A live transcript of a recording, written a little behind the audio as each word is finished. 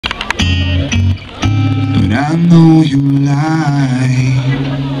but I know you lie.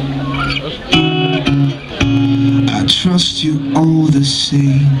 I trust you all the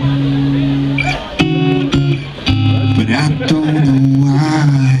same, but I don't know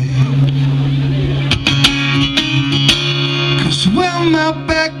why. 'Cause when my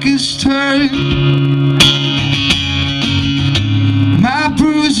back is turned, my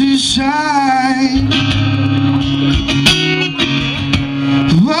bruises shine,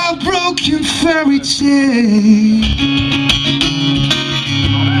 a broken fairy tale,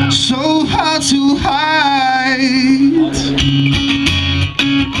 so hard to hide.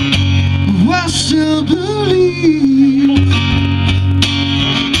 I still believe,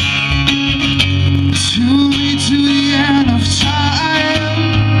 to me to the end of time.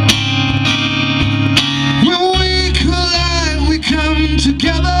 When we collide, we come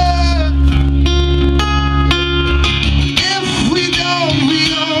together. If we don't, we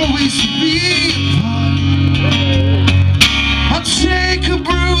always be apart. I'll take a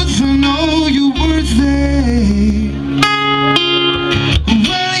bruise, I know you were there.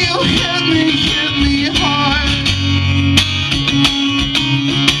 When you hit me hard,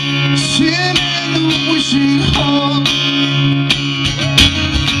 sitting in the wishing hole,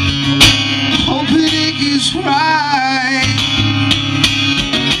 hoping it gets right.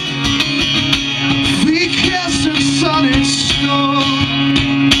 We cast a solid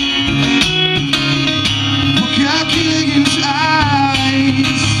stone, look out Giesing's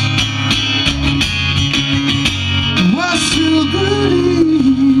eyes. I still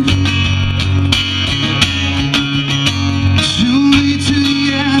believe, to lead to the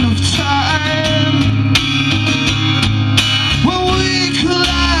end of time. When we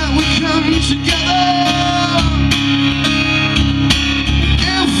collide, we come together.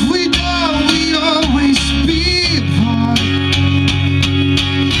 If we don't, we always be apart.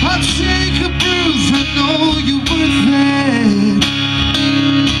 I'll take a bruise, I know you were there.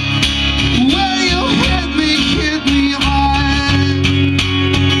 When you hit me hard,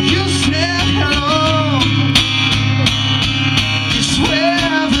 you said hello. It's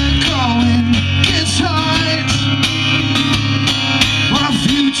where they're going, it's hard. Our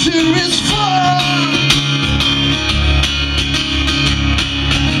future is far,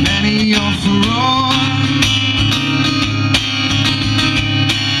 many are for all.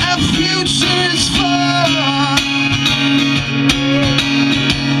 Our future is far,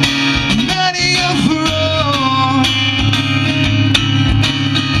 many are for all.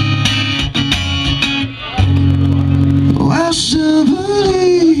 Oh, I still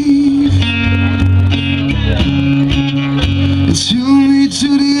believe, to me to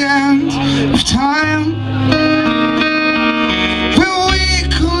the end of time. When we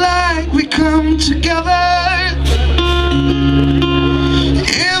collide, we come together.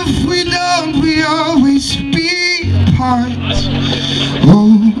 If we don't, we always be apart.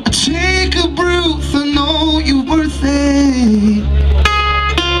 Oh, I take a bruise, I know you were there.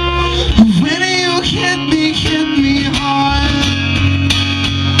 When you hit me hard,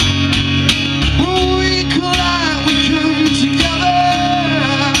 when we collide, we come together.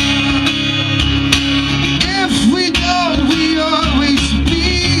 If we don't, we always be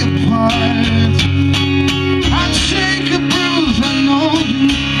apart. I take a bruise, I know you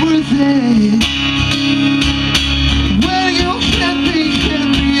were there. When you hit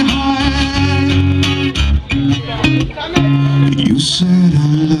me hard, you said I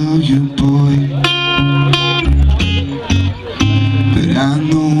love you.